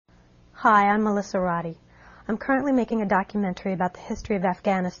Hi, I'm Melissa Roddy. I'm currently making a documentary about the history of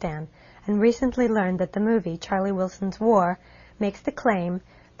Afghanistan and recently learned that the movie Charlie Wilson's War makes the claim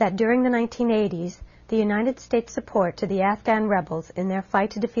that during the 1980s, the United States support to the Afghan rebels in their fight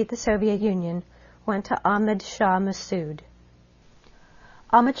to defeat the Soviet Union went to Ahmad Shah Massoud.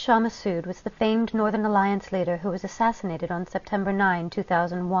 Ahmad Shah Massoud was the famed Northern Alliance leader who was assassinated on September 9,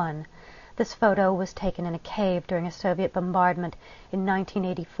 2001. This photo was taken in a cave during a Soviet bombardment in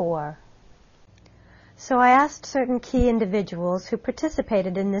 1984. So I asked certain key individuals who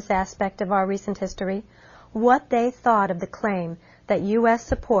participated in this aspect of our recent history what they thought of the claim that U.S.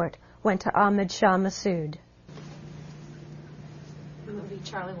 support went to Ahmad Shah Massoud. The movie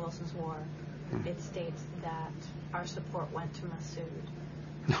Charlie Wilson's War, it states that our support went to Massoud.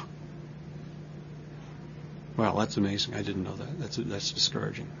 No. Well, that's amazing. I didn't know that. That's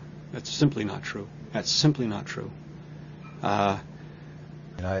discouraging. That's simply not true. That's simply not true.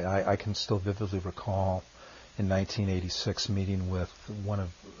 I can still vividly recall in 1986 meeting with one of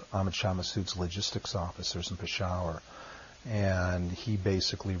Ahmad Shah Massoud's logistics officers in Peshawar, and he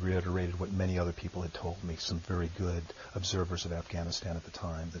basically reiterated what many other people had told me, some very good observers of Afghanistan at the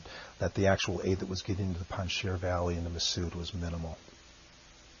time, that the actual aid that was getting into the Panjshir Valley and the Massoud was minimal.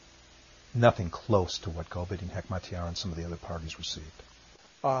 Nothing close to what Gulbuddin Hekmatyar and some of the other parties received.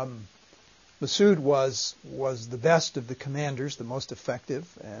 Massoud was the best of the commanders, the most effective,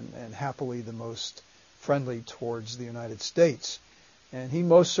 and happily the most friendly towards the United States. And he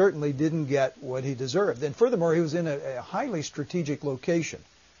most certainly didn't get what he deserved. And furthermore, he was in a highly strategic location,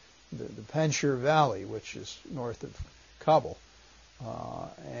 the Panjshir Valley, which is north of Kabul,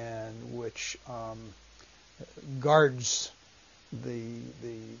 and which guards the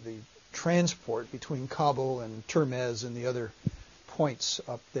transport between Kabul and Termez and the other points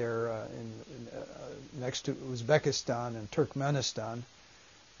up there next to Uzbekistan and Turkmenistan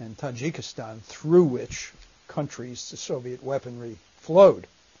and Tajikistan, through which countries the Soviet weaponry flowed.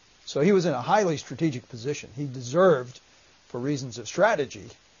 So he was in a highly strategic position. He deserved, for reasons of strategy,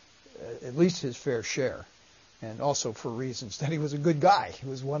 at least his fair share, and also for reasons that he was a good guy. He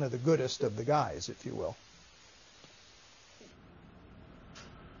was one of the goodest of the guys, if you will.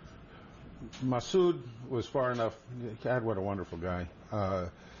 Massoud was far enough. God, what a wonderful guy.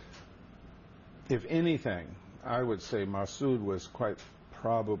 If anything, I would say Massoud was quite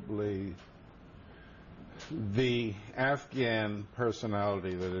probably the Afghan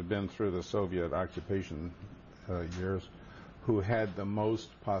personality that had been through the Soviet occupation years who had the most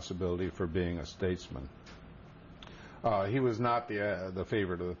possibility for being a statesman. He was not the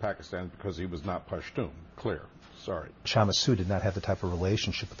favorite of the Pakistanis because he was not Pashtun, clear. Sorry. Shah Massoud did not have the type of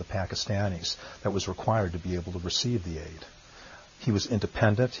relationship with the Pakistanis that was required to be able to receive the aid. He was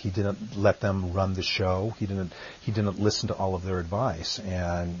independent. He didn't let them run the show. He didn't listen to all of their advice,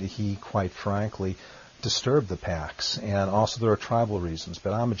 and he, quite frankly, disturbed the Paks. And also there are tribal reasons.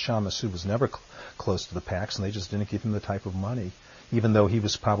 But Ahmad Shah Massoud was never close to the Paks, and they just didn't give him the type of money, even though he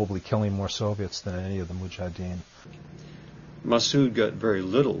was probably killing more Soviets than any of the Mujahideen. Massoud got very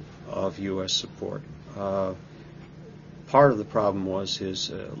little of U.S. support. Part of the problem was his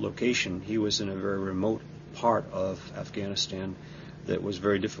location. He was in a very remote part of Afghanistan that was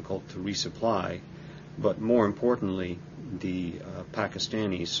very difficult to resupply. But more importantly, the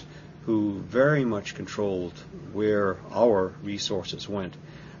Pakistanis, who very much controlled where our resources went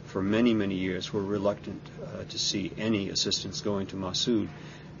for many, many years, were reluctant to see any assistance going to Massoud,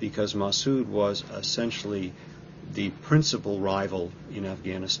 because Massoud was essentially the principal rival in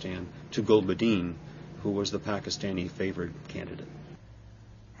Afghanistan to Gulbuddin, who was the Pakistani favored candidate.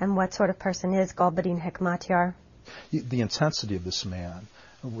 And what sort of person is Gulbuddin Hekmatyar? The intensity of this man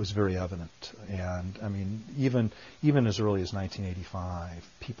was very evident. And, I mean, even as early as 1985,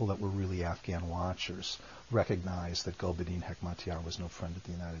 people that were really Afghan watchers recognized that Gulbuddin Hekmatyar was no friend of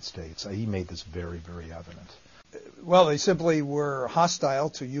the United States. He made this very, very evident. Well, they simply were hostile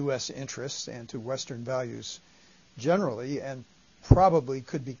to U.S. interests and to Western values generally, and probably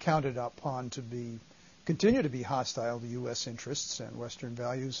could be counted upon to continue to be hostile to U.S. interests and Western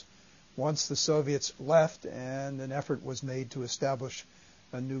values once the Soviets left and an effort was made to establish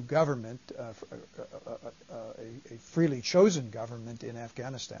a new government, a freely chosen government in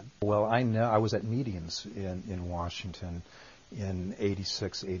Afghanistan. Well, I know I was at meetings in Washington in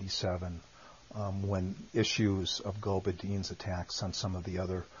 86, 87, when issues of Gulbuddin's attacks on some of the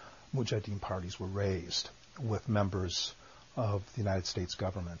other Mujahideen parties were raised with members of the United States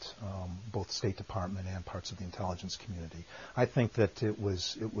government, both State Department and parts of the intelligence community. I think that it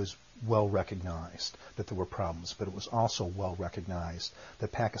was well recognized that there were problems, but it was also well recognized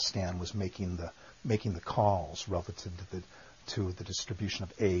that Pakistan was making the calls relative to to the distribution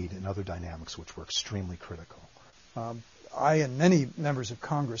of aid and other dynamics which were extremely critical. I and many members of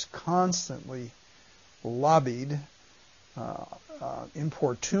Congress constantly lobbied,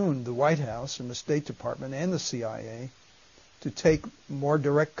 importuned the White House and the State Department and the CIA to take more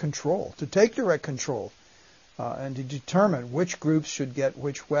direct control, and to determine which groups should get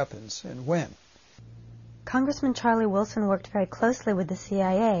which weapons and when. Congressman Charlie Wilson worked very closely with the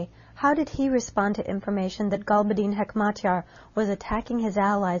CIA. How did he respond to information that Gulbuddin Hekmatyar was attacking his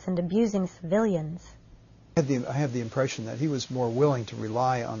allies and abusing civilians? I have the impression that he was more willing to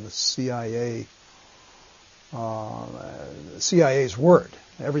rely on the CIA's word.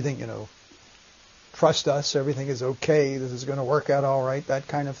 Everything, trust us, everything is okay, this is going to work out all right, that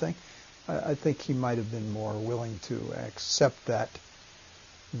kind of thing. I think he might have been more willing to accept that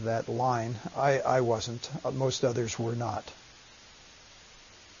line. I wasn't. Most others were not.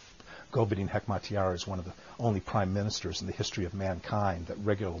 Gulbuddin Hekmatyar is one of the only prime ministers in the history of mankind that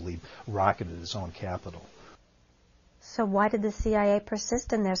regularly rocketed his own capital. So why did the CIA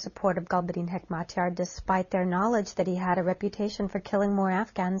persist in their support of Gulbuddin Hekmatyar despite their knowledge that he had a reputation for killing more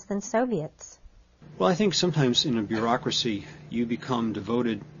Afghans than Soviets? Well, I think sometimes in a bureaucracy you become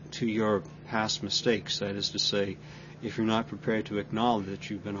devoted to your past mistakes. That is to say, if you're not prepared to acknowledge that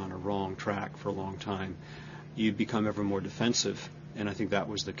you've been on a wrong track for a long time, you become ever more defensive. And I think that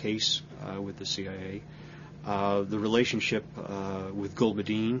was the case with the CIA. The relationship with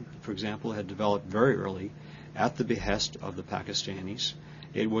Gulbuddin, for example, had developed very early at the behest of the Pakistanis.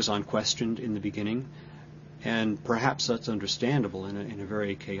 It was unquestioned in the beginning, and perhaps that's understandable in a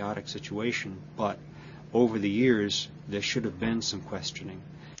very chaotic situation, but over the years there should have been some questioning.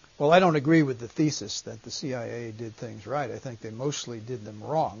 Well, I don't agree with the thesis that the CIA did things right. I think they mostly did them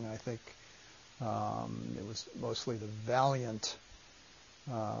wrong. I think it was mostly the valiant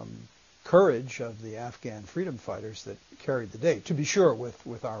courage of the Afghan freedom fighters that carried the day. To be sure,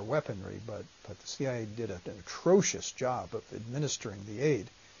 with our weaponry, but the CIA did an atrocious job of administering the aid.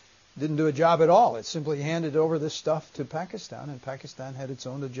 It didn't do a job at all. It simply handed over this stuff to Pakistan, and Pakistan had its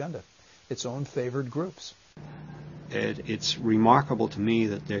own agenda, its own favored groups. It's remarkable to me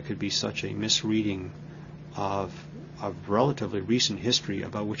that there could be such a misreading of relatively recent history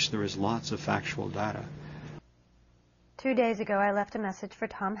about which there is lots of factual data. 2 days ago, I left a message for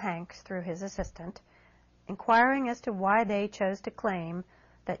Tom Hanks through his assistant, inquiring as to why they chose to claim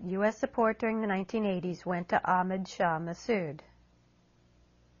that U.S. support during the 1980s went to Ahmad Shah Massoud.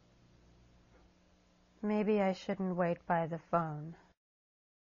 Maybe I shouldn't wait by the phone.